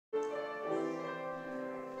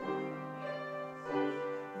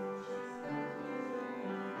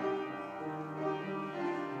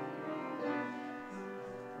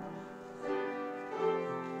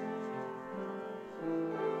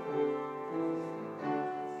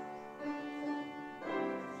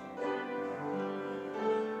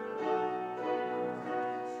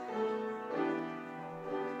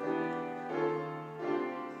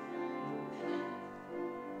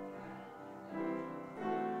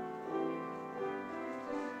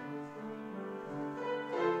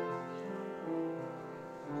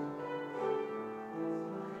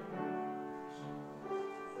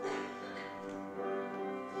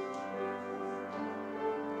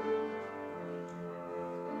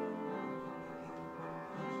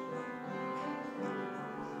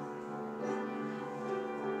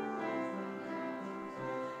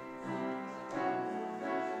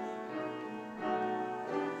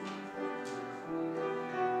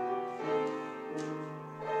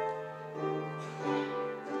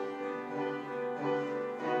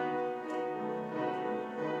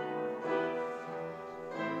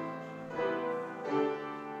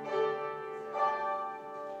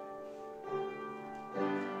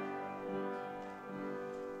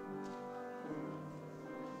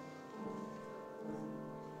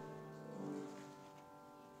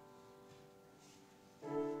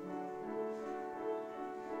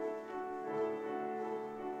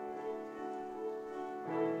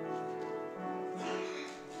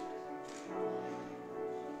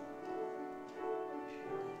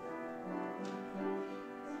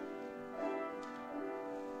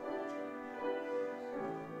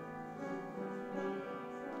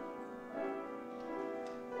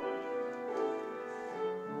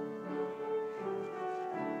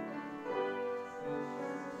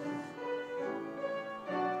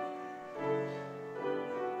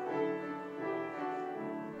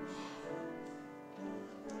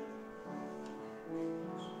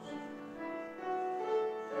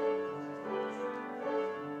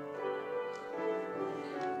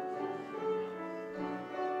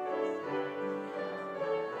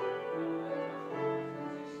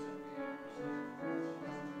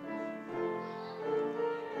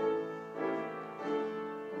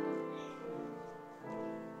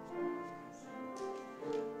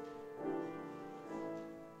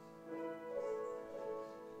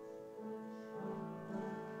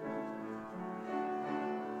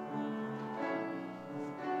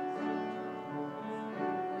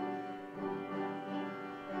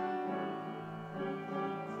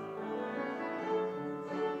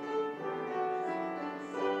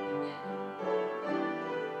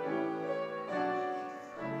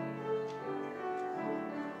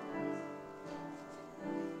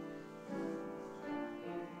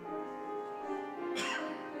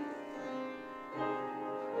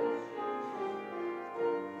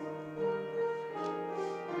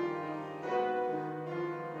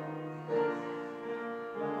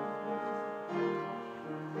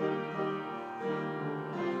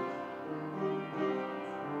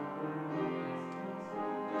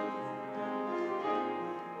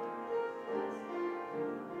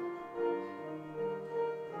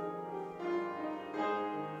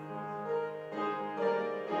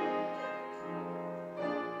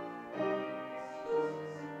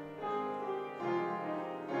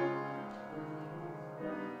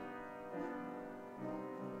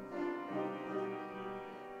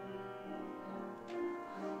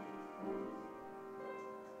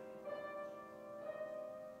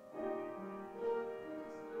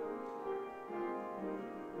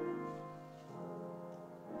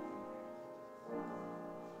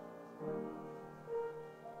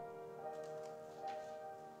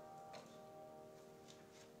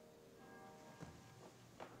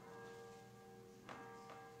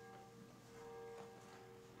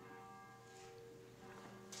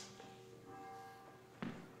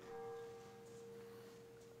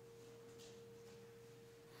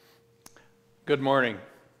Good morning.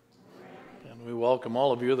 And we welcome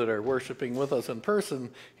all of you that are worshiping with us in person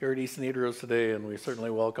here at East Nidaros today, and we certainly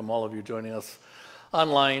welcome all of you joining us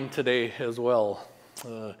online today as well.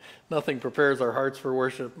 Nothing prepares our hearts for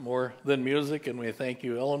worship more than music, and we thank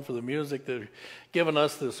you, Ellen, for the music that you've given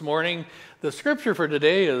us this morning. The scripture for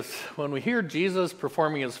today is when we hear Jesus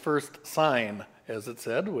performing his first sign, as it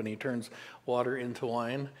said, when he turns water into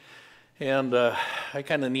wine. And I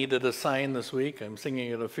kind of needed a sign this week. I'm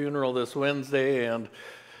singing at a funeral this Wednesday, and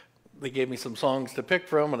they gave me some songs to pick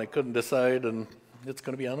from, and I couldn't decide, and it's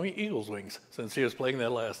going to be on Eagle's Wings, since he was playing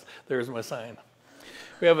that last. There's my sign.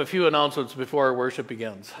 We have a few announcements before our worship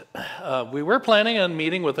begins. We were planning on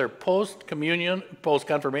meeting with our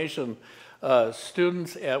post-confirmation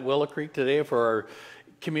students at Willow Creek today for our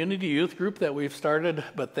community youth group that we've started,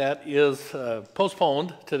 but that is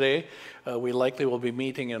postponed today. We likely will be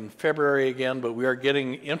meeting in February again, but we are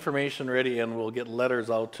getting information ready and we'll get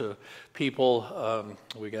letters out to people.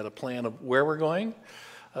 We got a plan of where we're going,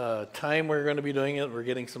 time we're going to be doing it. We're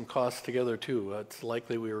getting some costs together too. It's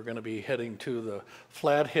likely we were going to be heading to the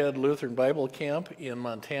Flathead Lutheran Bible Camp in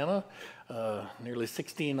Montana, nearly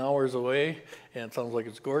 16 hours away, and it sounds like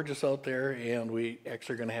it's gorgeous out there, and we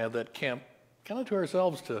actually are going to have that camp kind of to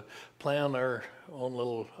ourselves to plan our own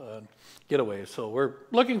little getaway. So we're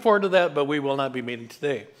looking forward to that, but we will not be meeting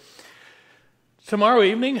today. Tomorrow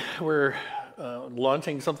evening, we're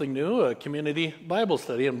launching something new, a community Bible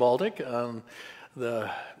study in Baltic on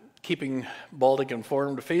the Keeping Baltic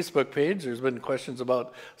Informed Facebook page. There's been questions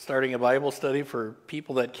about starting a Bible study for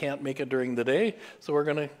people that can't make it during the day, so we're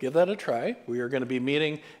going to give that a try. We are going to be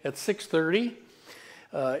meeting at 6:30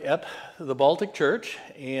 at the Baltic Church,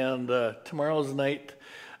 and tomorrow's night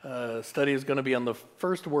study is going to be on the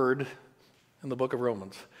first word in the book of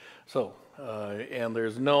Romans. So, and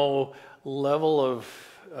there's no level of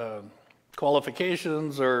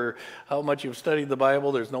qualifications or how much you've studied the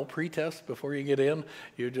Bible. There's no pretest before you get in.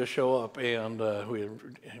 You just show up, and we'd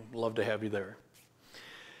love to have you there.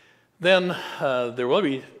 Then there will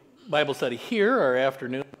be Bible study here, our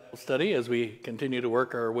afternoon Bible study, as we continue to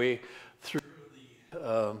work our way through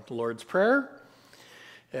the Lord's Prayer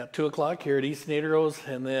at 2 o'clock here at East Nidaros.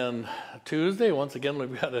 And then Tuesday, once again,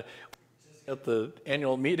 we've got to get the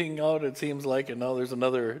annual meeting out, it seems like, and now there's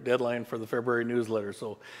another deadline for the February newsletter.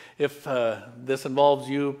 So if this involves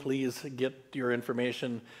you, please get your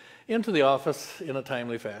information into the office in a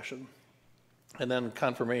timely fashion. And then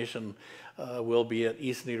confirmation will be at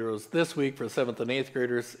East Nidaros this week for 7th and 8th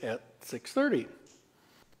graders at 6:30.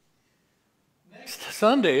 Next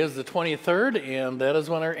Sunday is the 23rd, and that is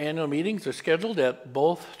when our annual meetings are scheduled at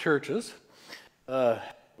both churches.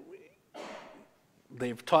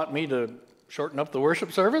 They've taught me to shorten up the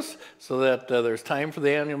worship service so that there's time for the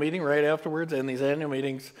annual meeting right afterwards, and these annual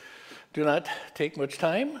meetings do not take much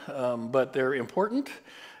time, but they're important.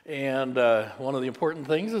 And one of the important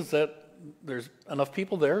things is that there's enough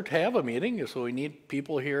people there to have a meeting, so we need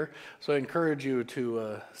people here. So I encourage you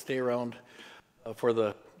to stay around for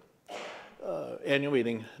the annual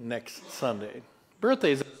meeting next Sunday.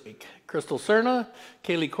 Birthdays this week: Crystal Cerna,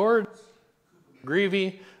 Kaylee Cord,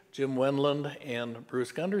 Greavy, Jim Wendland, and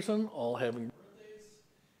Bruce Gunderson, all having birthdays.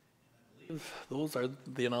 I believe those are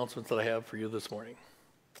the announcements that I have for you this morning.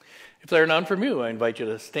 If there are none from you, I invite you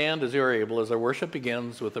to stand as you are able as our worship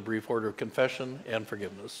begins with a brief order of confession and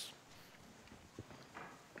forgiveness.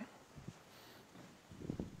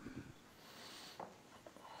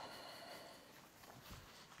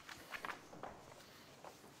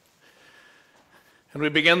 And we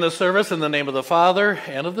begin this service in the name of the Father,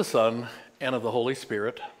 and of the Son, and of the Holy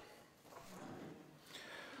Spirit.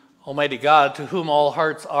 Almighty God, to whom all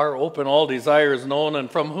hearts are open, all desires known, and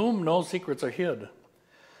from whom no secrets are hid,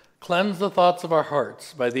 cleanse the thoughts of our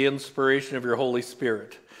hearts by the inspiration of your Holy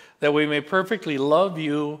Spirit, that we may perfectly love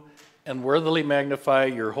you and worthily magnify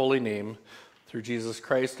your holy name, through Jesus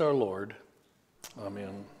Christ our Lord.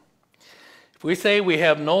 Amen. If we say we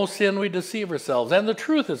have no sin, we deceive ourselves, and the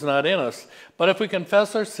truth is not in us. But if we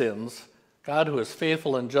confess our sins, God, who is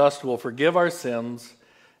faithful and just, will forgive our sins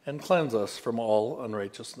and cleanse us from all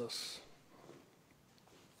unrighteousness.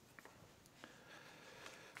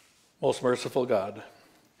 Most merciful God,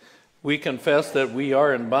 we confess that we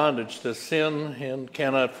are in bondage to sin and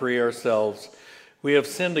cannot free ourselves. We have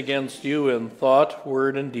sinned against you in thought,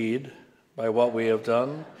 word, and deed, by what we have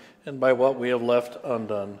done and by what we have left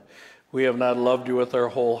undone. We have not loved you with our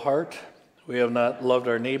whole heart. We have not loved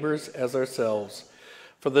our neighbors as ourselves.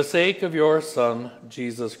 For the sake of your Son,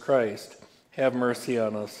 Jesus Christ, have mercy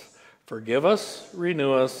on us. Forgive us,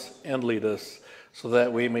 renew us, and lead us, so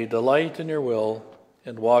that we may delight in your will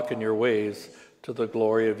and walk in your ways, to the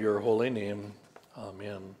glory of your holy name.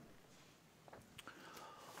 Amen.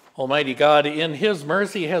 Almighty God, in his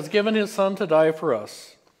mercy, has given his Son to die for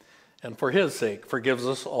us, and for his sake forgives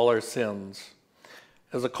us all our sins.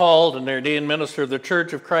 As a called and ordained minister of the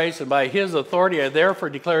Church of Christ, and by his authority, I therefore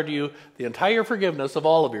declare to you the entire forgiveness of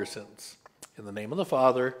all of your sins. In the name of the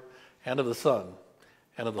Father, and of the Son,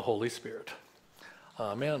 and of the Holy Spirit.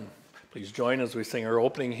 Amen. Please join as we sing our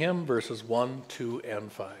opening hymn, verses 1, 2,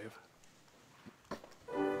 and 5.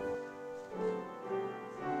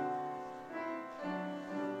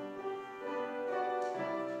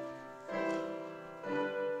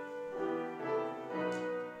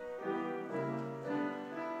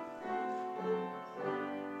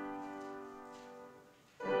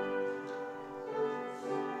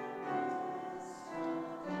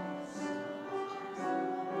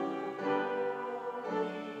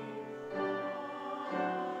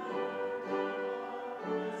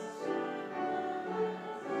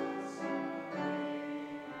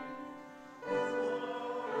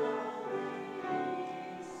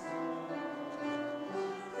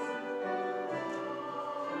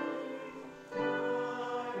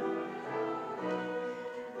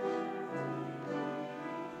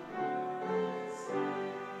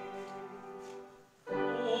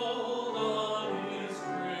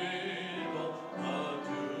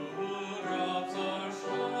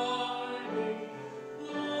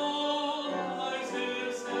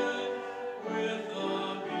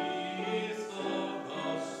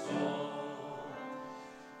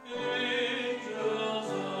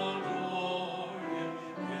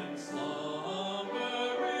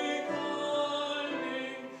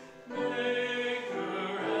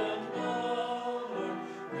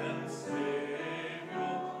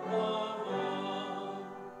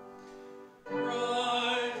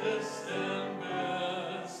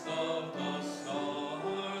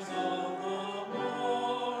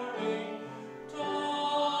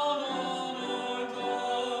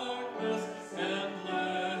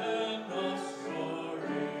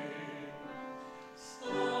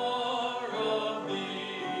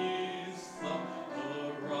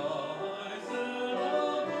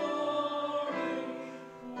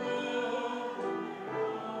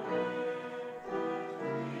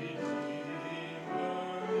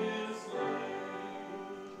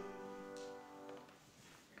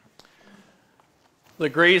 The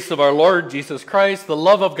grace of our Lord Jesus Christ, the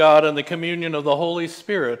love of God, and the communion of the Holy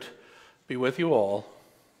Spirit be with you all.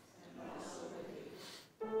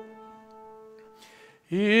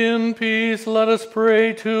 In peace, let us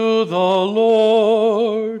pray to the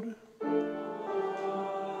Lord.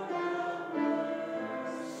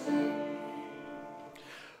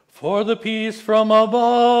 For the peace from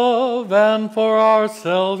above and for our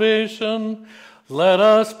salvation, let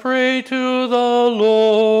us pray to the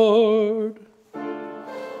Lord.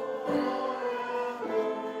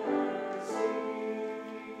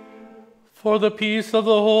 For the peace of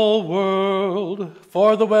the whole world,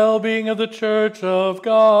 for the well-being of the Church of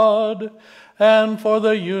God, and for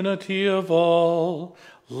the unity of all,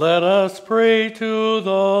 let us pray to the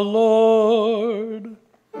Lord.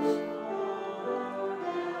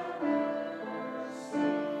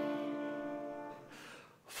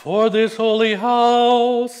 For this holy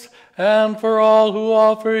house, and for all who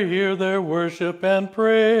offer here their worship and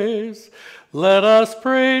praise, let us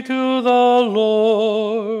pray to the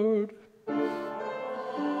Lord.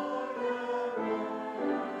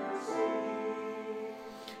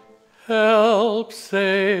 Help,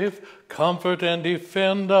 save, comfort, and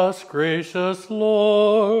defend us, gracious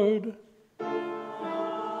Lord.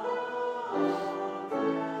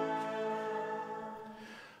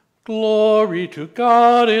 Glory to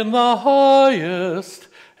God in the highest,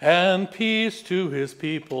 and peace to his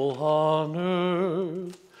people on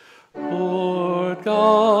earth. Lord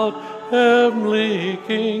God, heavenly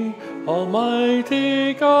King,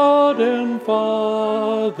 almighty God and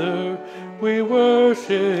Father, we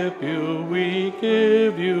worship you, we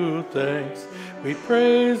give you thanks, we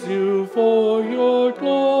praise you for your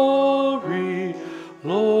glory.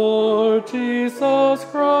 Lord Jesus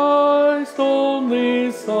Christ,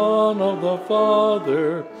 only Son of the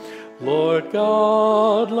Father, Lord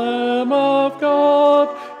God, Lamb of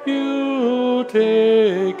God, you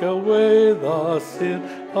take away the sin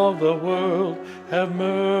of the world, have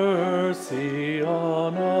mercy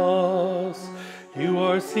on us. You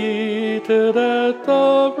are seated at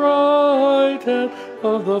the right hand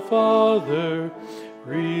of the Father.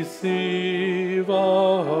 Receive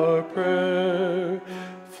our prayer.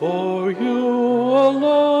 For you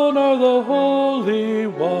alone are the Holy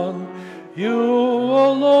One. You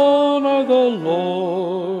alone are the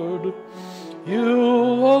Lord. You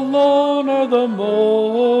alone are the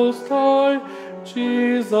Most High,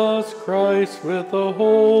 Jesus Christ, Christ with the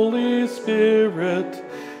Holy Spirit,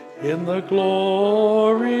 in the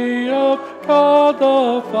glory of God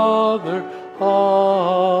the Father.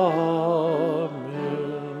 Amen.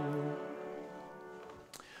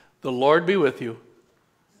 The Lord be with you.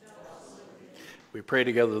 We pray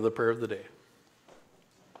together the prayer of the day.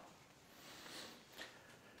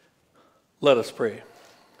 Let us pray.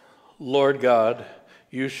 Lord God,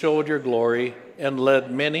 you showed your glory and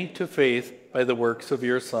led many to faith by the works of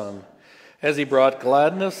your Son. As he brought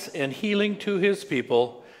gladness and healing to his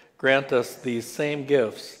people, grant us these same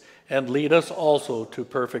gifts and lead us also to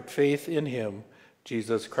perfect faith in him,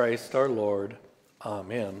 Jesus Christ our Lord.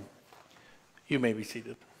 Amen. You may be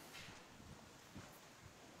seated.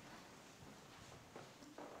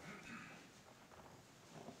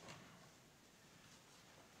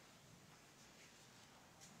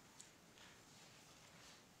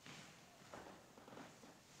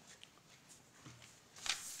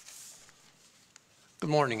 Good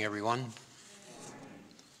morning, everyone.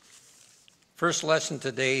 First lesson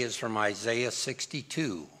today is from Isaiah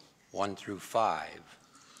 62, 1 through 5.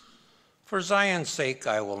 For Zion's sake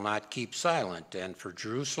I will not keep silent, and for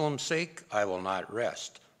Jerusalem's sake I will not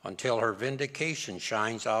rest, until her vindication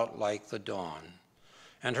shines out like the dawn,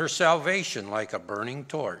 and her salvation like a burning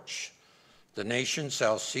torch. The nations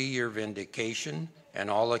shall see your vindication, and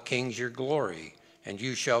all the kings your glory, and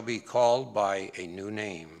you shall be called by a new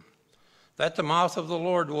name that the mouth of the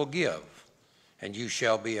Lord will give, and you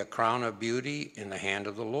shall be a crown of beauty in the hand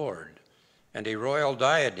of the Lord, and a royal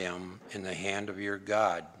diadem in the hand of your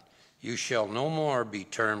God. You shall no more be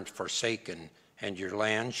termed forsaken, and your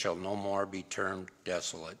land shall no more be termed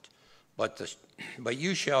desolate. But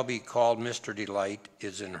you shall be called Mr. Delight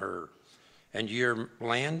is in her, and your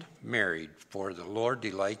land married, for the Lord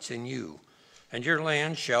delights in you, and your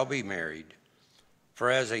land shall be married. For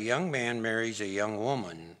as a young man marries a young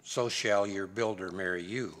woman, so shall your builder marry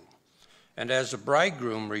you. And as the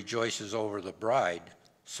bridegroom rejoices over the bride,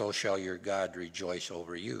 so shall your God rejoice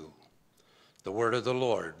over you. The word of the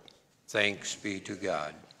Lord. Thanks be to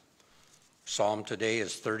God. Psalm today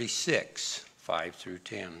is 36, 5 through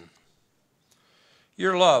 10.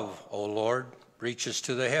 Your love, O Lord, reaches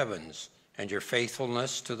to the heavens, and your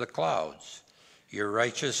faithfulness to the clouds. Your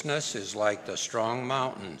righteousness is like the strong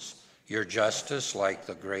mountains, your justice like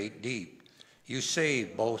the great deep. You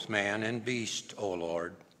save both man and beast, O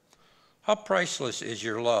Lord. How priceless is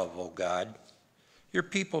your love, O God. Your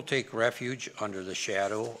people take refuge under the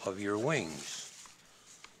shadow of your wings.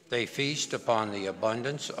 They feast upon the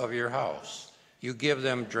abundance of your house. You give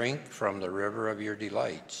them drink from the river of your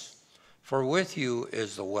delights. For with you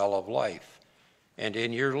is the well of life, and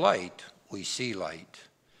in your light we see light.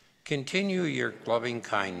 Continue your loving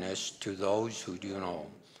kindness to those who do know,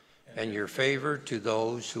 and your favor to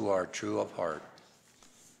those who are true of heart.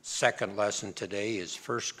 Second lesson today is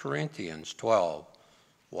 1 Corinthians 12,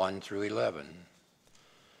 1 through 11.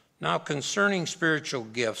 Now concerning spiritual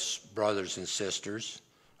gifts, brothers and sisters,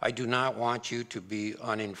 I do not want you to be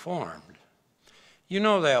uninformed. You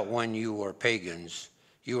know that when you were pagans,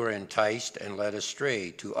 you were enticed and led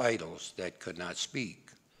astray to idols that could not speak.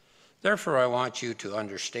 Therefore I want you to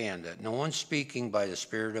understand that no one speaking by the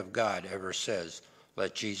Spirit of God ever says,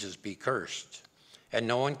 let Jesus be cursed. And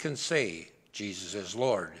no one can say, Jesus is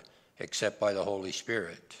Lord, except by the Holy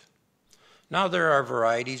Spirit. Now there are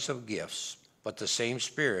varieties of gifts, but the same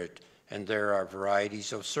Spirit, and there are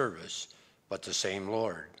varieties of service, but the same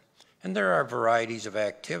Lord. And there are varieties of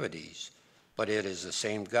activities, but it is the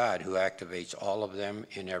same God who activates all of them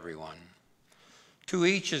in everyone. To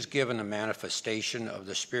each is given a manifestation of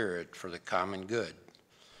the Spirit for the common good.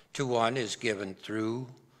 To one is given through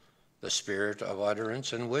the spirit of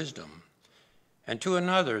utterance and wisdom, and to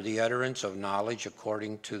another the utterance of knowledge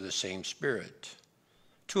according to the same Spirit,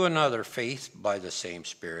 to another faith by the same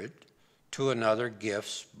Spirit, to another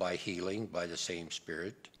gifts by healing by the same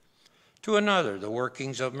Spirit, to another the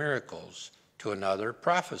workings of miracles, to another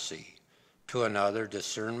prophecy, to another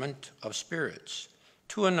discernment of spirits,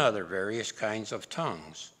 to another various kinds of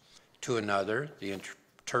tongues, to another the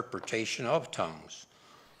interpretation of tongues.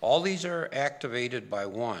 All these are activated by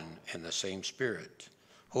one and the same Spirit,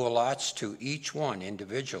 who allots to each one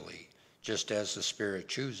individually, just as the Spirit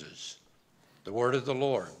chooses. The word of the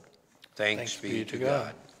Lord. Thanks be to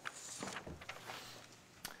God.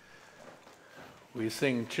 We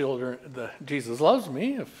sing Jesus Loves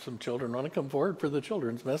Me. If some children want to come forward for the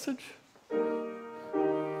children's message.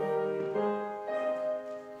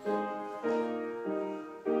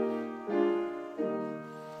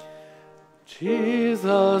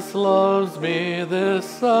 Jesus loves me,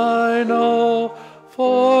 this I know,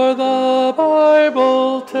 for the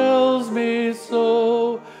Bible tells me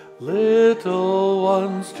so. Live little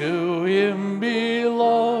ones to him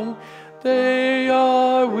belong. They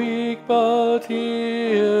are weak, but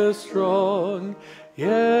he is strong.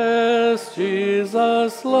 Yes,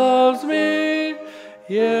 Jesus loves me.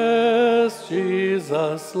 Yes,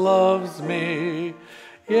 Jesus loves me.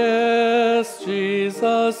 Yes,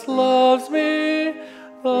 Jesus loves me.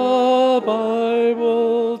 The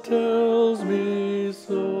Bible tells me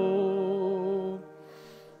so.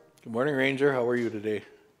 Good morning, Ranger. How are you today?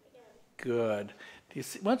 Good. Do you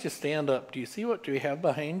see, why don't you stand up? Do you see what we have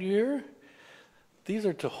behind you here? These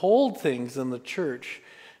are to hold things in the church.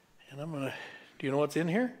 And do you know what's in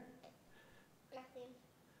here? Nothing.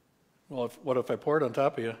 Well, what if I pour it on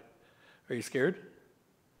top of you? Are you scared?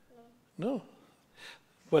 No.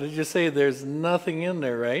 What did you say? There's nothing in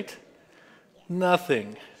there, right?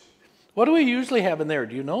 Nothing. What do we usually have in there?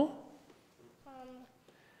 Do you know?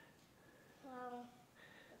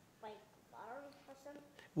 Like water or something?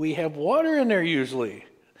 We have water in there usually.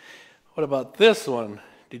 What about this one?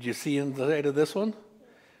 Did you see inside of this one?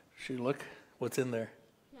 Should you look? What's in there?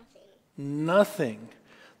 Nothing. Nothing.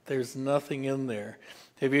 There's nothing in there.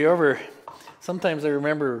 Have you ever, sometimes I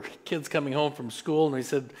remember kids coming home from school and they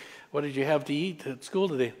said, what did you have to eat at school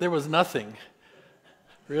today? There was nothing.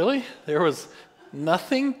 Really? There was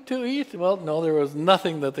nothing to eat? Well, no, there was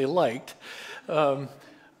nothing that they liked. But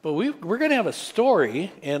we're going to have a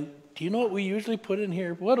story, and do you know what we usually put in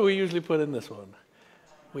here? What do we usually put in this one?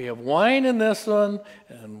 We have wine in this one,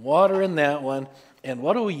 and water in that one. And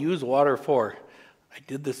what do we use water for? I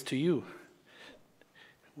did this to you.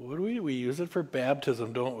 What do we use it for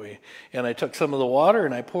baptism, don't we? And I took some of the water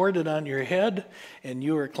and I poured it on your head, and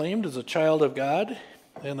you were claimed as a child of God.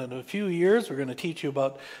 And in a few years, we're going to teach you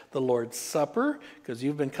about the Lord's Supper, because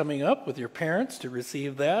you've been coming up with your parents to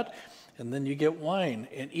receive that. And then you get wine.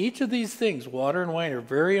 And each of these things, water and wine, are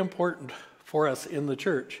very important for us in the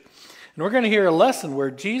church. And we're going to hear a lesson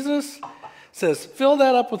where Jesus says, fill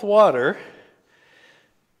that up with water.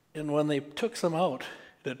 And when they took some out,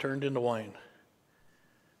 it turned into wine.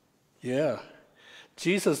 Yeah.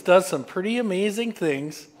 Jesus does some pretty amazing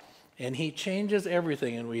things, and he changes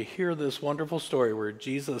everything. And we hear this wonderful story where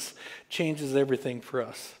Jesus changes everything for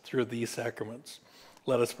us through these sacraments.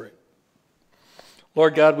 Let us pray.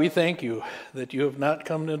 Lord God, we thank you that you have not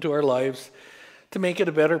come into our lives to make it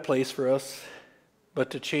a better place for us, but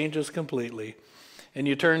to change us completely. And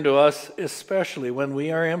you turn to us especially when we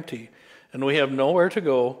are empty and we have nowhere to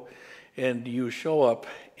go, and you show up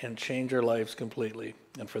and change our lives completely.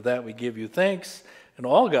 And for that we give you thanks. And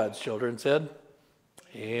all God's children said,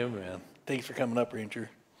 amen. Thanks for coming up, Ranger.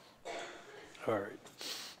 All right.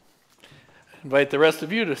 I invite the rest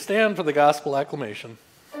of you to stand for the gospel acclamation.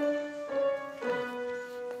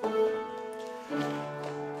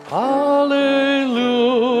 Hallelujah.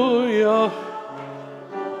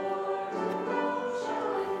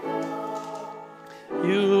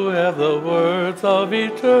 You have the words of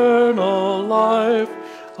eternal life.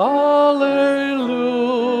 Hallelujah.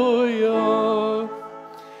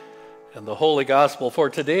 And the Holy Gospel for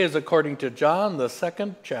today is according to John, the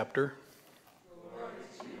 2nd chapter.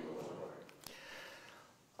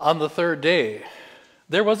 On the 3rd day,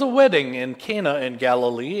 there was a wedding in Cana in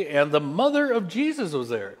Galilee, and the mother of Jesus was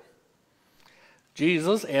there.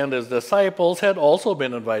 Jesus and his disciples had also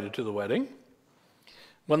been invited to the wedding.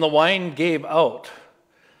 When the wine gave out,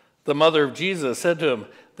 the mother of Jesus said to him,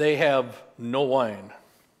 they have no wine.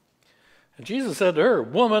 And Jesus said to her,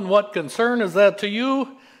 woman, what concern is that to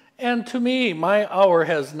you and to me? My hour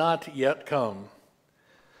has not yet come.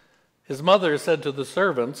 His mother said to the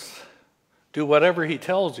servants, do whatever he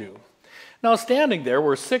tells you. Now standing there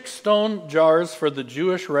were 6 stone jars for the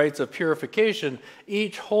Jewish rites of purification,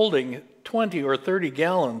 each holding 20 or 30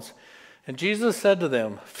 gallons. And Jesus said to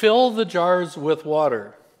them, fill the jars with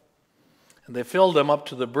water. And they filled them up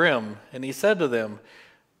to the brim. And he said to them,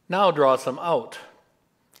 now draw some out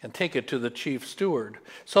and take it to the chief steward.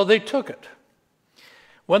 So they took it.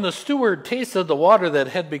 When the steward tasted the water that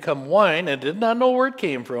had become wine and did not know where it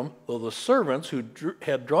came from, though the servants who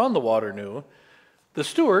had drawn the water knew, the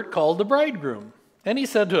steward called the bridegroom. And he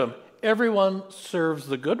said to him, everyone serves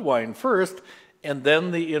the good wine first, and then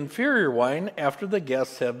the inferior wine after the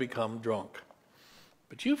guests have become drunk.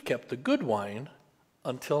 But you've kept the good wine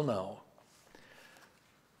until now.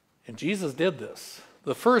 And Jesus did this,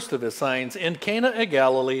 the first of his signs, in Cana of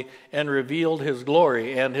Galilee, and revealed his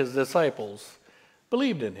glory, and his disciples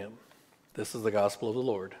believed in him. This is the gospel of the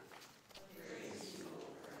Lord.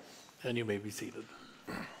 And you may be seated.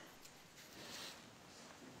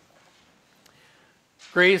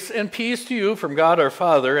 Grace and peace to you from God our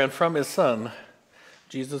Father and from his Son,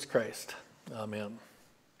 Jesus Christ. Amen.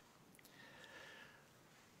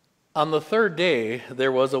 On the third day,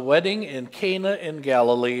 there was a wedding in Cana in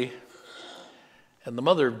Galilee, and the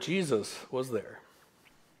mother of Jesus was there.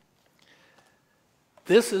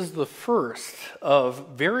 This is the first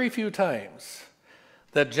of very few times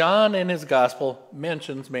that John in his gospel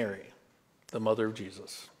mentions Mary, the mother of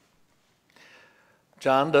Jesus.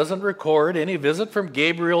 John doesn't record any visit from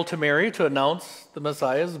Gabriel to Mary to announce the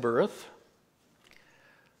Messiah's birth.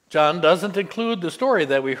 John doesn't include the story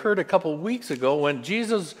that we heard a couple weeks ago when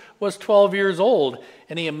Jesus was 12 years old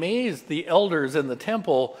and he amazed the elders in the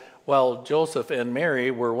temple while Joseph and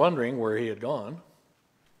Mary were wondering where he had gone.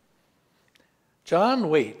 John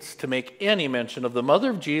waits to make any mention of the mother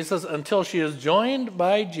of Jesus until she is joined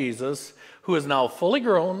by Jesus, who is now fully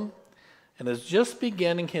grown and is just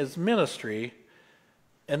beginning his ministry,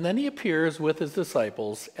 and then he appears with his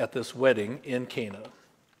disciples at this wedding in Cana.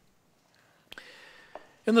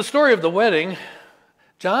 In the story of the wedding,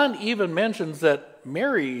 John even mentions that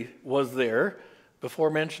Mary was there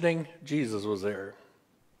before mentioning Jesus was there.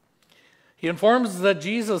 He informs that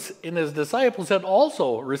Jesus and his disciples had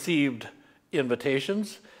also received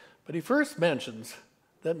invitations, but he first mentions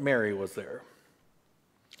that Mary was there.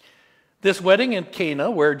 This wedding in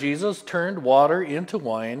Cana, where Jesus turned water into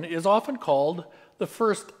wine, is often called the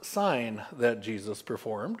first sign that Jesus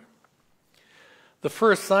performed. The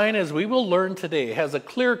first sign, as we will learn today, has a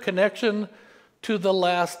clear connection to the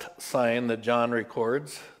last sign that John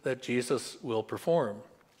records that Jesus will perform.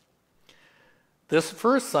 This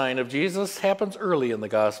first sign of Jesus happens early in the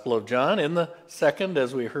Gospel of John, in the second,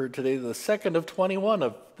 as we heard today, the second of 21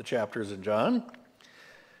 of the chapters in John.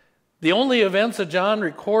 The only events that John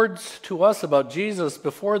records to us about Jesus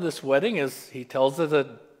before this wedding is he tells us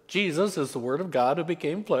that Jesus is the Word of God who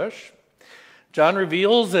became flesh. John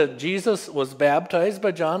reveals that Jesus was baptized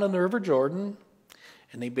by John in the River Jordan,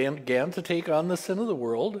 and he began to take on the sin of the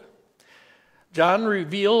world. John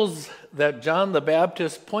reveals that John the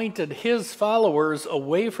Baptist pointed his followers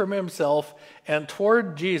away from himself and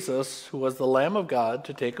toward Jesus, who was the Lamb of God,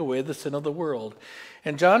 to take away the sin of the world.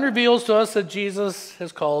 And John reveals to us that Jesus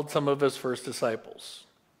has called some of his first disciples.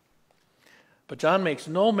 But John makes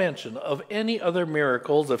no mention of any other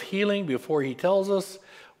miracles of healing before he tells us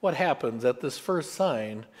what happens at this first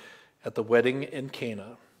sign at the wedding in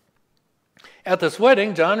Cana. At this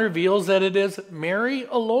wedding, John reveals that it is Mary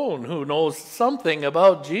alone who knows something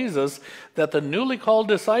about Jesus that the newly called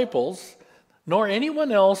disciples, nor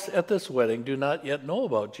anyone else at this wedding, do not yet know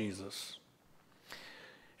about Jesus.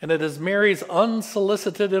 And it is Mary's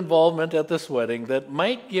unsolicited involvement at this wedding that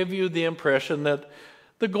might give you the impression that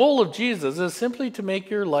the goal of Jesus is simply to make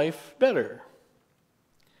your life better.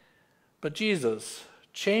 But Jesus,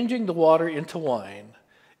 changing the water into wine,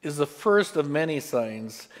 is the first of many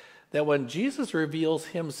signs that when Jesus reveals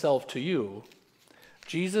himself to you,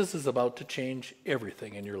 Jesus is about to change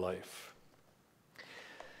everything in your life.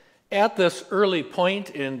 At this early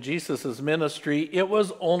point in Jesus' ministry, it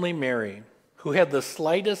was only Mary who had the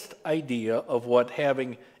slightest idea of what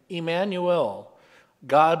having Emmanuel,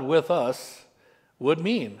 God with us, would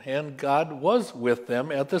mean. And God was with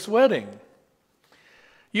them at this wedding.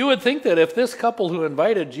 You would think that if this couple who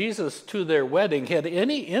invited Jesus to their wedding had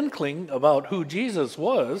any inkling about who Jesus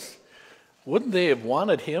was, wouldn't they have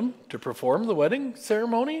wanted him to perform the wedding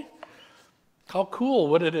ceremony? How cool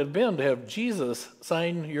would it have been to have Jesus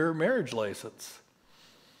sign your marriage license?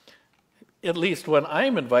 At least when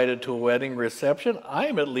I'm invited to a wedding reception,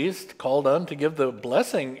 I'm at least called on to give the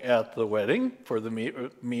blessing at the wedding for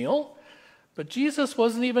the meal. But Jesus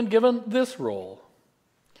wasn't even given this role.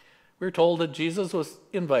 We're told that Jesus was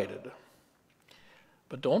invited.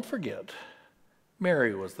 But don't forget,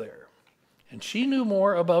 Mary was there, and she knew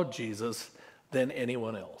more about Jesus than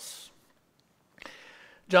anyone else.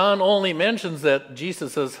 John only mentions that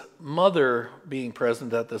Jesus' mother being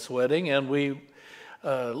present at this wedding, and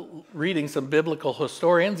reading some biblical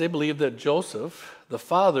historians, they believe that Joseph, the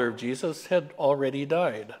father of Jesus, had already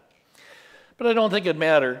died. But I don't think it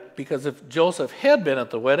mattered, because if Joseph had been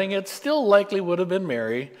at the wedding, it still likely would have been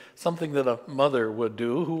Mary, something that a mother would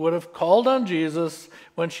do, who would have called on Jesus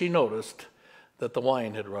when she noticed that the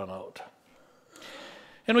wine had run out.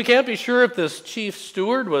 And we can't be sure if this chief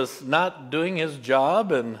steward was not doing his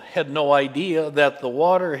job and had no idea that the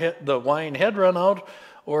wine had run out,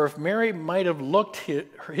 or if Mary might have looked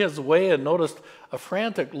his way and noticed a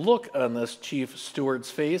frantic look on this chief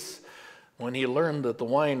steward's face when he learned that the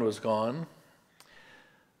wine was gone.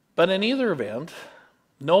 But in either event,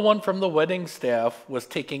 no one from the wedding staff was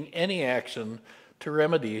taking any action to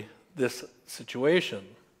remedy this situation.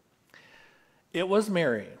 It was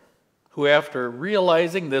Mary who, after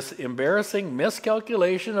realizing this embarrassing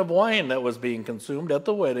miscalculation of wine that was being consumed at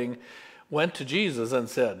the wedding, went to Jesus and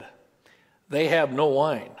said, they have no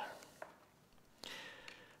wine.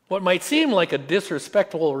 What might seem like a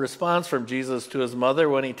disrespectful response from Jesus to his mother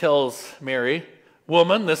when he tells Mary,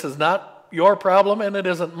 "Woman, this is not your problem and it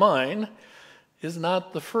isn't mine," is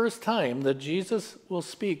not the first time that Jesus will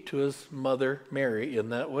speak to his mother Mary in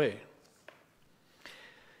that way.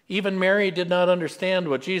 Even Mary did not understand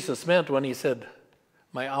what Jesus meant when he said,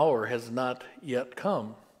 "My hour has not yet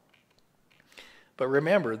come." But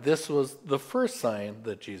remember, this was the first sign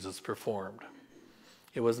that Jesus performed.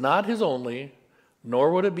 It was not his only,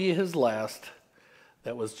 nor would it be his last.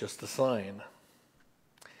 That was just a sign.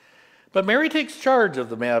 But Mary takes charge of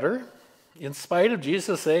the matter. In spite of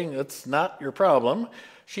Jesus saying, "It's not your problem,"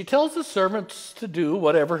 she tells the servants to do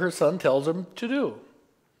whatever her son tells them to do.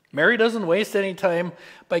 Mary doesn't waste any time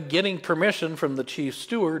by getting permission from the chief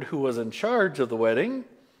steward who was in charge of the wedding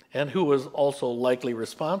and who was also likely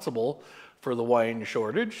responsible for the wine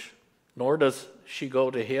shortage, nor does she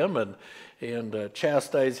go to him and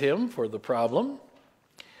chastise him for the problem.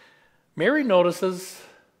 Mary notices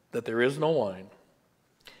that there is no wine.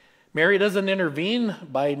 Mary doesn't intervene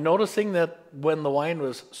by noticing that when the wine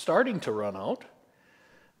was starting to run out.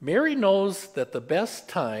 Mary knows that the best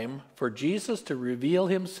time for Jesus to reveal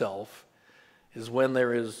himself is when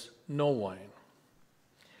there is no wine.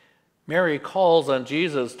 Mary calls on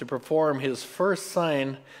Jesus to perform his first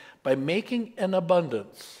sign by making an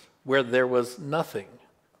abundance where there was nothing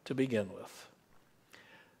to begin with.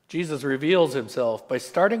 Jesus reveals himself by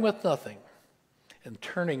starting with nothing and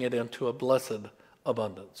turning it into a blessed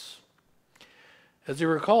abundance. As you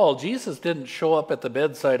recall, Jesus didn't show up at the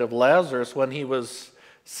bedside of Lazarus when he was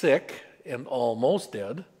sick and almost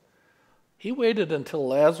dead. He waited until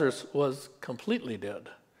Lazarus was completely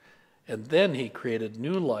dead, and then he created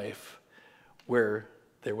new life where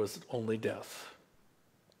there was only death.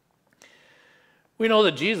 We know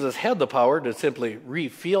that Jesus had the power to simply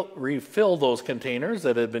refill those containers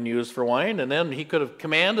that had been used for wine, and then he could have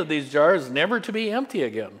commanded these jars never to be empty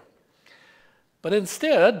again. But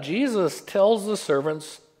instead, Jesus tells the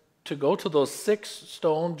servants to go to those 6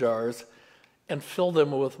 stone jars and fill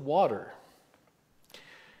them with water.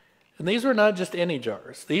 And these were not just any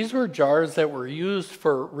jars. These were jars that were used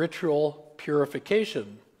for ritual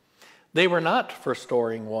purification. They were not for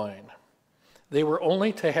storing wine. They were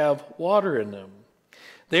only to have water in them.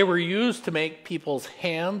 They were used to make people's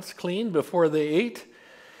hands clean before they ate.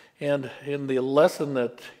 And in the lesson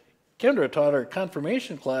that Kendra taught our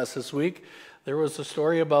confirmation class this week, there was a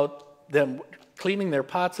story about them cleaning their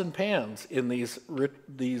pots and pans in these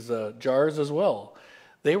jars as well.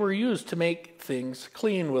 They were used to make things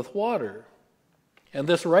clean with water. And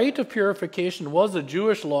this rite of purification was a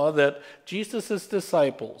Jewish law that Jesus'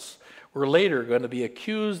 disciples were later going to be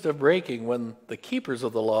accused of breaking when the keepers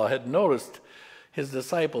of the law had noticed his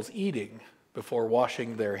disciples eating before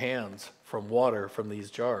washing their hands from water from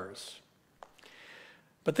these jars.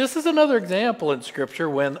 But this is another example in Scripture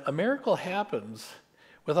when a miracle happens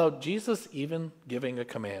without Jesus even giving a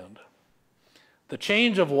command. The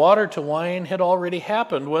change of water to wine had already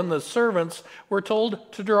happened when the servants were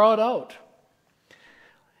told to draw it out.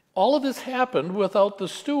 All of this happened without the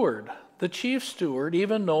steward, the chief steward,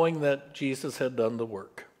 even knowing that Jesus had done the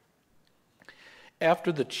work.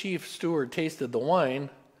 After the chief steward tasted the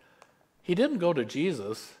wine, he didn't go to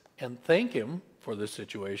Jesus and thank him for the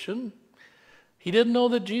situation. He didn't know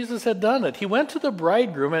that Jesus had done it. He went to the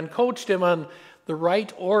bridegroom and coached him on the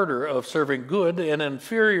right order of serving good and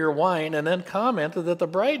inferior wine, and then commented that the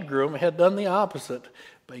bridegroom had done the opposite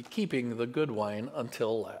by keeping the good wine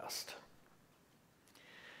until last.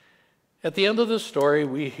 At the end of the story,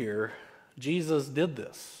 we hear Jesus did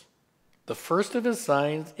this, the first of his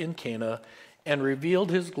signs in Cana, and revealed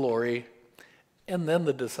his glory, and then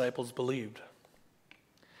the disciples believed.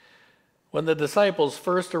 When the disciples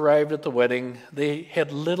first arrived at the wedding, they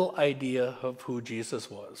had little idea of who Jesus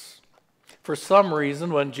was. For some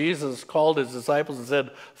reason, when Jesus called his disciples and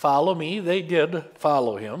said, "Follow me," they did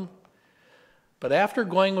follow him. But after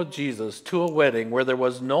going with Jesus to a wedding where there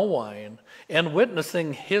was no wine and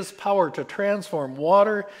witnessing his power to transform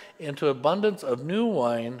water into abundance of new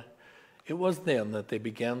wine, it was then that they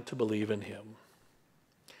began to believe in him.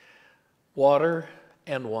 Water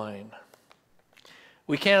and wine.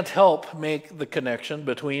 We can't help make the connection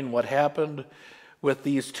between what happened with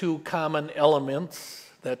these two common elements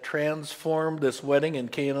that transformed this wedding in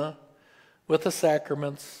Cana with the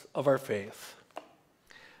sacraments of our faith.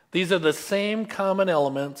 These are the same common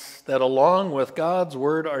elements that, along with God's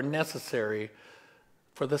word, are necessary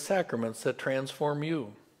for the sacraments that transform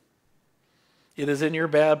you. It is in your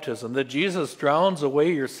baptism that Jesus drowns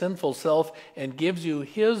away your sinful self and gives you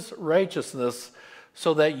his righteousness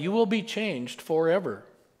so that you will be changed forever.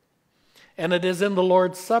 And it is in the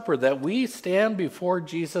Lord's Supper that we stand before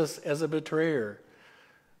Jesus as a betrayer.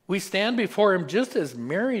 We stand before him just as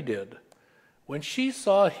Mary did when she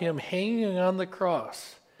saw him hanging on the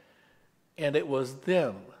cross. And it was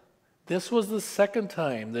then, this was the second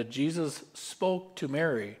time that Jesus spoke to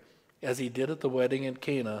Mary as he did at the wedding in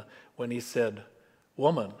Cana when he said,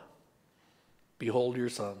 "Woman, behold your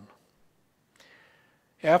son."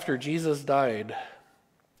 After Jesus died,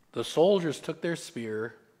 the soldiers took their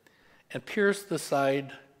spear and pierced the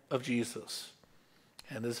side of Jesus.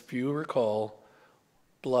 And as you recall,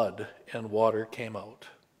 blood and water came out.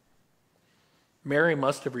 Mary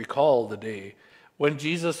must have recalled the day when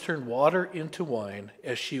Jesus turned water into wine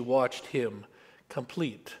as she watched him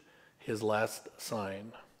complete his last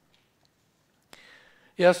sign.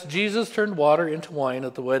 Yes, Jesus turned water into wine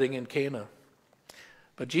at the wedding in Cana.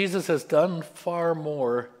 But Jesus has done far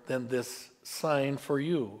more than this sign for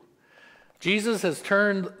you. Jesus has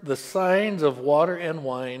turned the signs of water and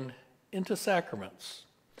wine into sacraments.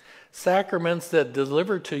 Sacraments that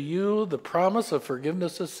deliver to you the promise of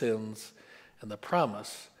forgiveness of sins and the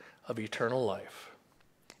promise of eternal life.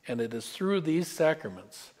 And it is through these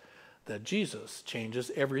sacraments that Jesus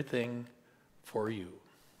changes everything for you.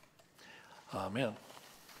 Amen.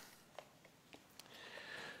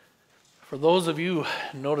 For those of you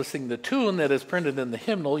noticing the tune that is printed in the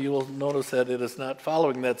hymnal, you will notice that it is not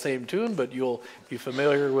following that same tune, but you'll be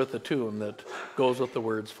familiar with the tune that goes with the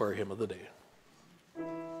words for our hymn of the day.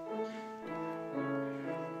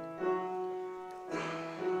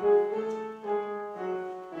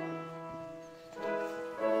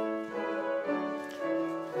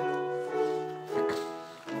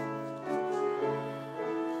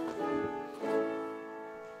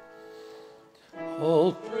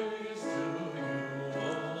 All praise to you, O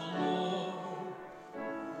Lord.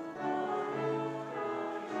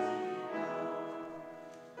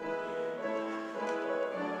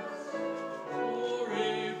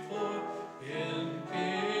 Glory for in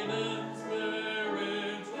Canaan's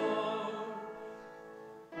marriage love.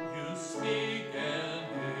 You speak and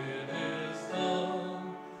it is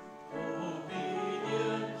done,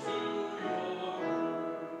 obedient to your word.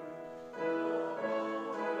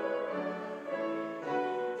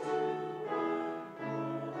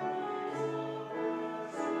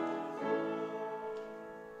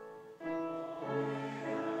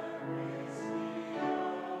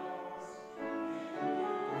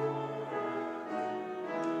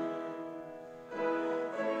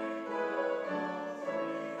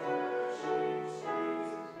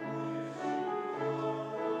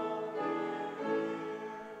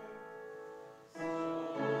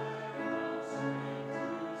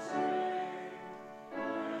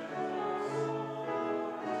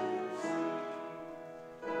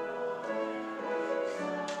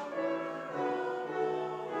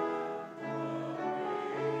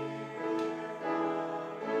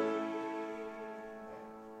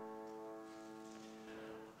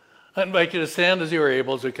 I invite you to stand as you are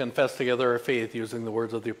able as we confess together our faith using the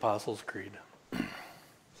words of the Apostles' Creed.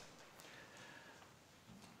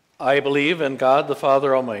 I believe in God the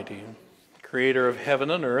Father Almighty, creator of heaven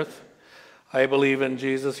and earth. I believe in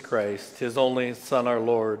Jesus Christ, his only Son, our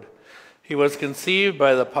Lord. He was conceived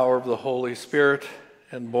by the power of the Holy Spirit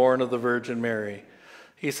and born of the Virgin Mary.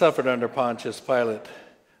 He suffered under Pontius Pilate,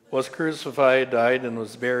 was crucified, died, and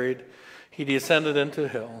was buried. He descended into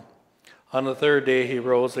hell. On the third day he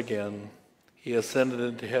rose again. He ascended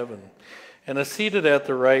into heaven and is seated at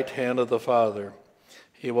the right hand of the Father.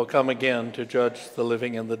 He will come again to judge the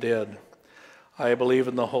living and the dead. I believe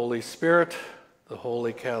in the Holy Spirit, the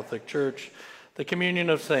Holy Catholic Church, the communion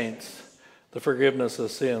of saints, the forgiveness of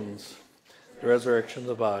sins, the resurrection of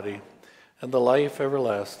the body, and the life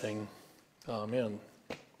everlasting. Amen.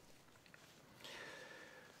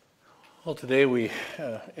 Well, today we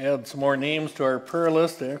add some more names to our prayer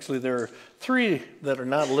list. Actually, there are 3 that are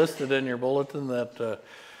not listed in your bulletin that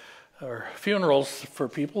are funerals for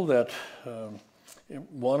people that,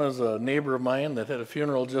 one is a neighbor of mine that had a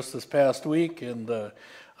funeral just this past week, and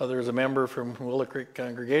other is a member from Willow Creek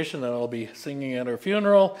congregation that I'll be singing at our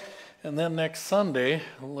funeral. And then next Sunday,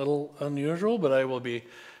 a little unusual, but I will be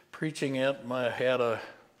preaching at a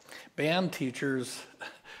band teacher's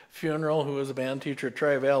funeral, who was a band teacher at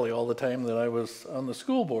Tri Valley all the time that I was on the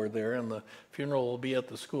school board there, and the funeral will be at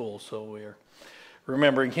the school, so we are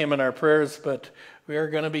remembering him in our prayers. But we are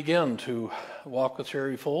going to begin to walk with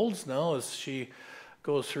Sherry Folds now as she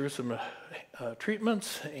goes through some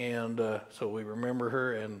treatments, and so we remember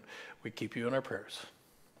her and we keep you in our prayers.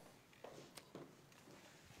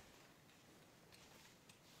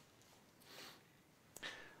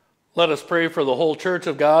 Let us pray for the whole church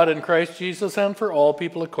of God in Christ Jesus and for all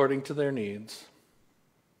people according to their needs.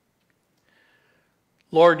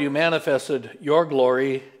 Lord, you manifested your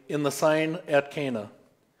glory in the sign at Cana.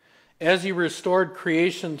 As you restored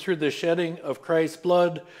creation through the shedding of Christ's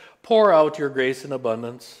blood, pour out your grace in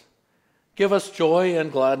abundance. Give us joy and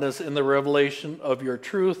gladness in the revelation of your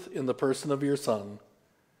truth in the person of your Son.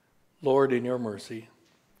 Lord, in your mercy.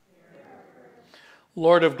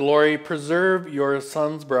 Lord of glory, preserve your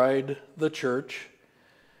Son's bride, the church.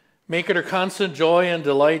 Make it her constant joy and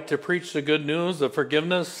delight to preach the good news of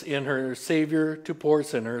forgiveness in her Savior to poor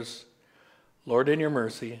sinners. Lord, in your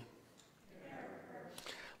mercy.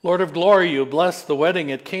 Lord of glory, you blessed the wedding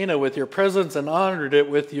at Cana with your presence and honored it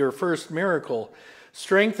with your first miracle.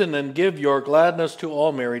 Strengthen and give your gladness to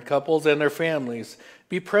all married couples and their families.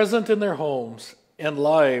 Be present in their homes and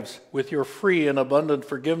lives with your free and abundant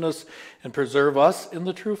forgiveness, and preserve us in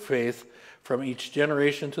the true faith from each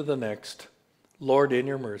generation to the next. Lord, in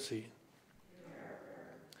your mercy.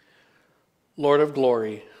 Lord of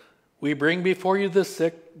glory, we bring before you the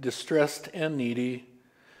sick, distressed, and needy,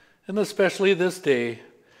 and especially this day,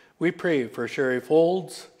 we pray for Sherry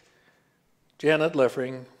Folds, Janet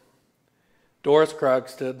Leffering, Doris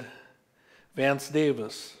Krogstad, Vance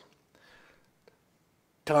Davis,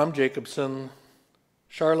 Tom Jacobson,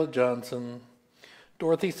 Charlotte Johnson,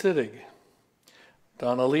 Dorothy Sittig,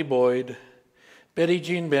 Donna Lee Boyd, Betty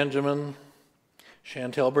Jean Benjamin,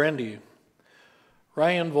 Chantel Brandy,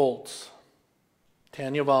 Ryan Volts,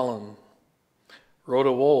 Tanya Vollen,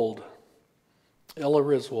 Rhoda Wold, Ella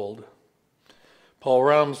Riswold, Paul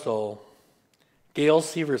Ramsdahl, Gail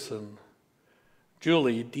Severson,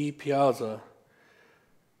 Julie D. Piazza,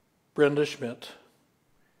 Brenda Schmidt,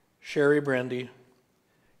 Sherry Brandy,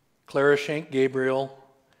 Clara Schenk Gabriel,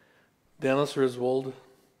 Dennis Riswold,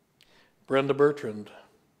 Brenda Bertrand,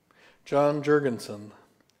 John Jurgensen,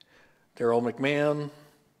 Daryl McMahon,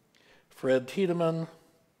 Fred Tiedemann,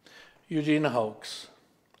 Eugene Hawks,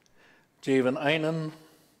 Javen Einen,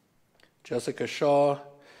 Jessica Shaw,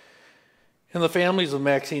 and the families of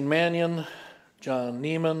Maxine Mannion, John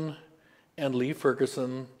Neiman, and Lee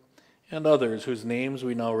Ferguson, and others whose names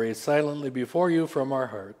we now raise silently before you from our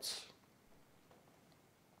hearts.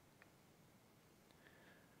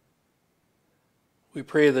 We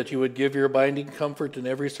pray that you would give your abiding comfort in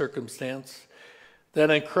every circumstance, that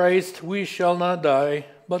in Christ we shall not die,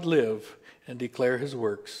 but live and declare his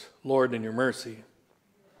works. Lord, in your mercy.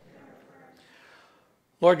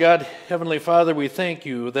 Lord God, Heavenly Father, we thank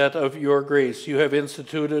you that of your grace you have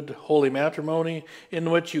instituted holy matrimony,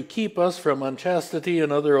 in which you keep us from unchastity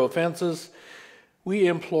and other offenses. We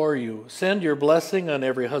implore you, send your blessing on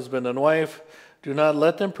every husband and wife. Do not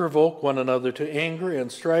let them provoke one another to anger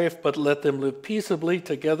and strife, but let them live peaceably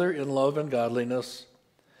together in love and godliness.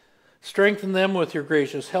 Strengthen them with your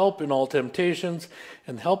gracious help in all temptations,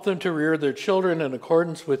 and help them to rear their children in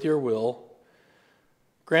accordance with your will.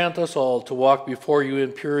 Grant us all to walk before you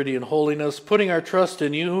in purity and holiness, putting our trust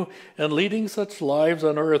in you and leading such lives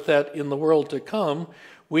on earth that in the world to come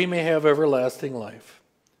we may have everlasting life.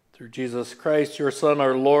 Through Jesus Christ, your Son,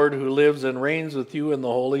 our Lord, who lives and reigns with you in the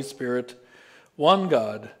Holy Spirit, one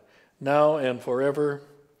God, now and forever.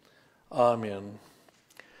 Amen.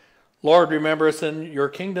 Lord, remember us in your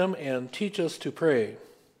kingdom and teach us to pray.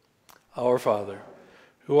 Our Father,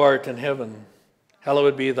 who art in heaven,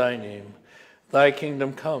 hallowed be thy name. Thy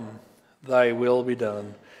kingdom come, thy will be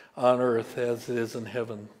done, on earth as it is in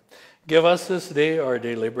heaven. Give us this day our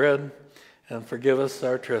daily bread, and forgive us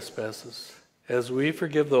our trespasses, as we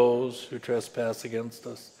forgive those who trespass against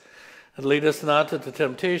us. And lead us not into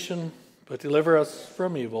temptation, but deliver us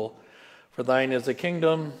from evil. For thine is the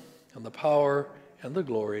kingdom, and the power, and the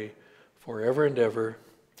glory, forever and ever.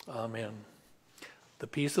 Amen. The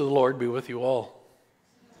peace of the Lord be with you all.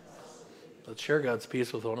 Let's share God's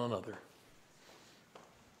peace with one another.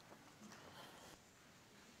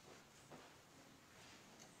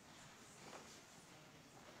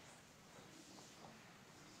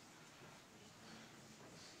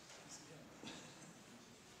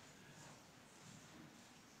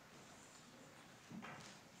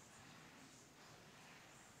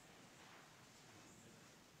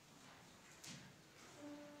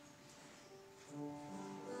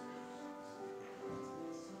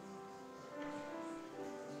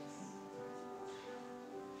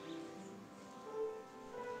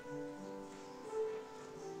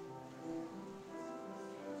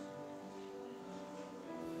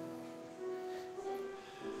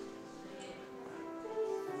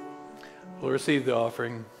 We'll receive the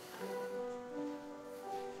offering.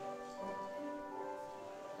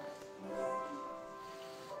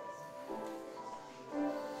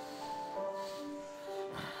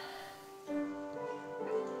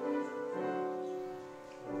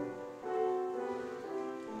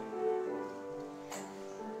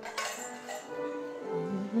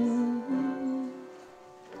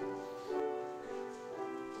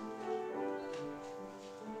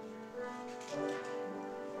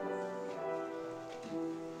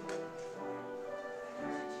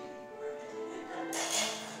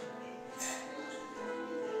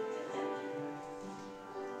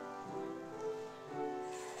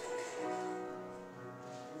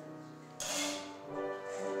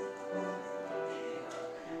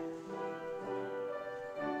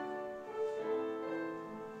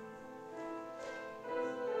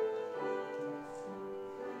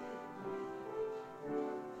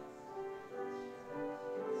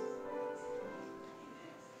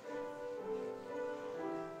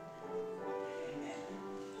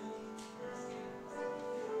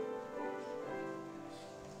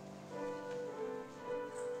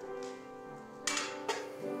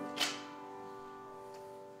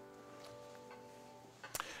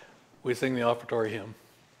 we sing the offertory hymn.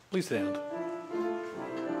 Please stand.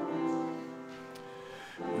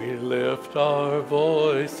 We lift our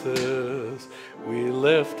voices, we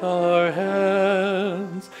lift our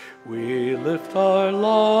hands, we lift our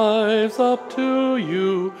lives up to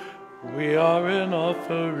you, we are an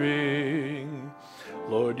offering.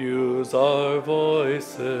 Lord, use our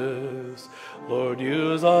voices, Lord,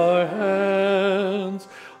 use our hands,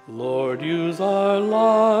 Lord, use our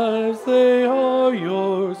lives, they are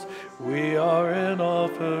yours, we are an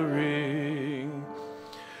offering.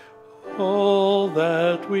 All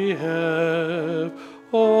that we have,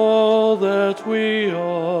 all that we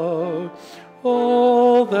are,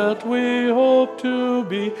 all that we hope to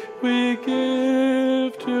be, we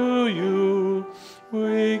give to you,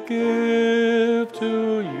 we give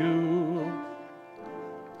to you.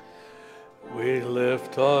 We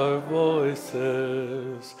lift our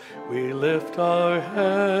voices, we lift our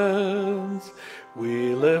hands,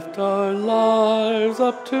 we lift our lives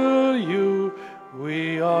up to you,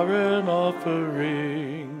 we are an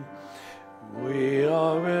offering, we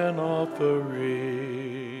are an offering.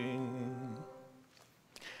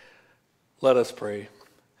 Let us pray.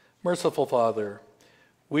 Merciful Father,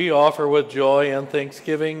 we offer with joy and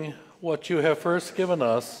thanksgiving what you have first given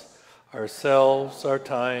us, ourselves, our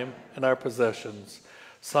time, and our possessions,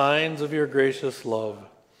 signs of your gracious love.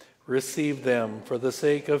 Receive them for the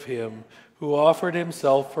sake of him who offered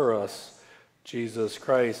himself for us, Jesus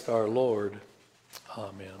Christ our Lord.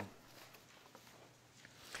 Amen.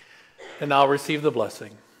 And now receive the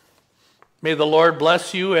blessing. May the Lord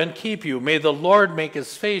bless you and keep you. May the Lord make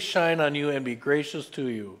his face shine on you and be gracious to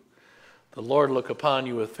you. The Lord look upon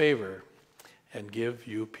you with favor and give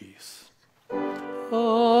you peace.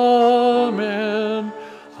 Amen.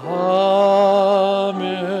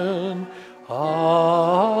 Amen.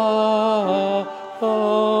 Amen.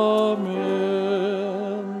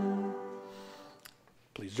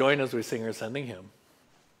 Please join as we sing our sending hymn.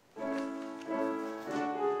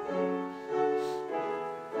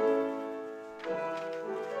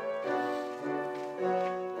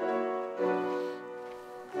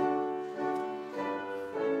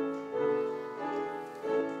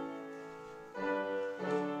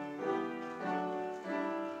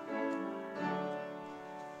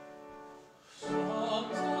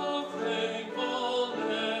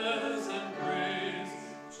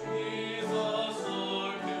 Jesus,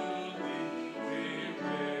 Lord, to thee.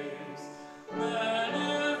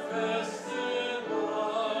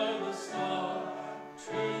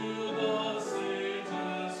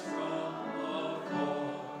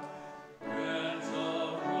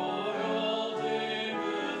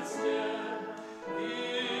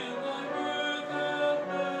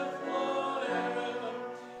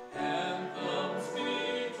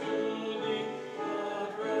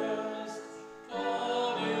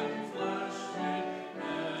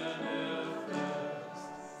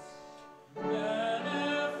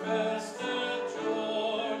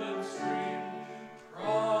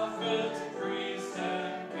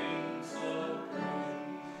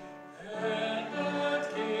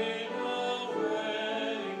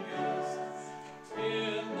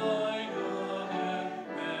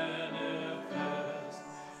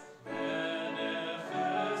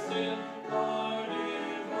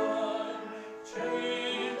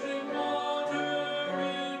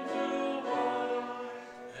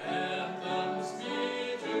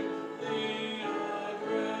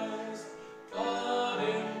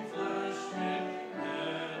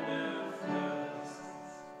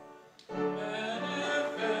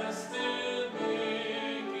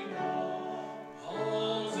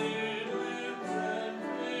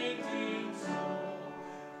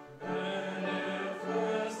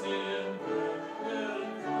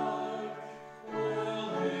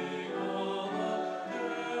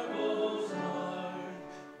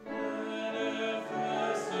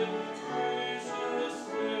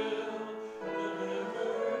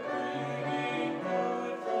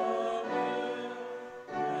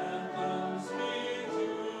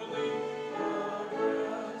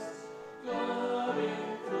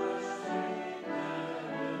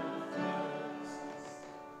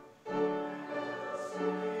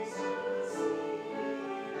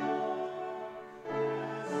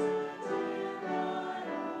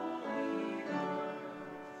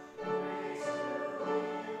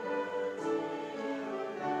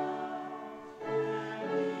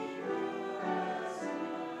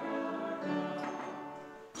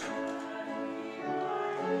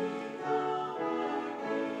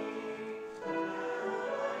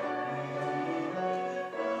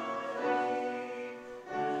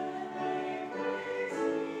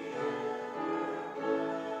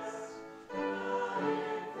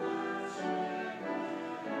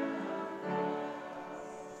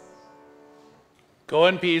 Go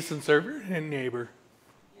in peace and serve your neighbor.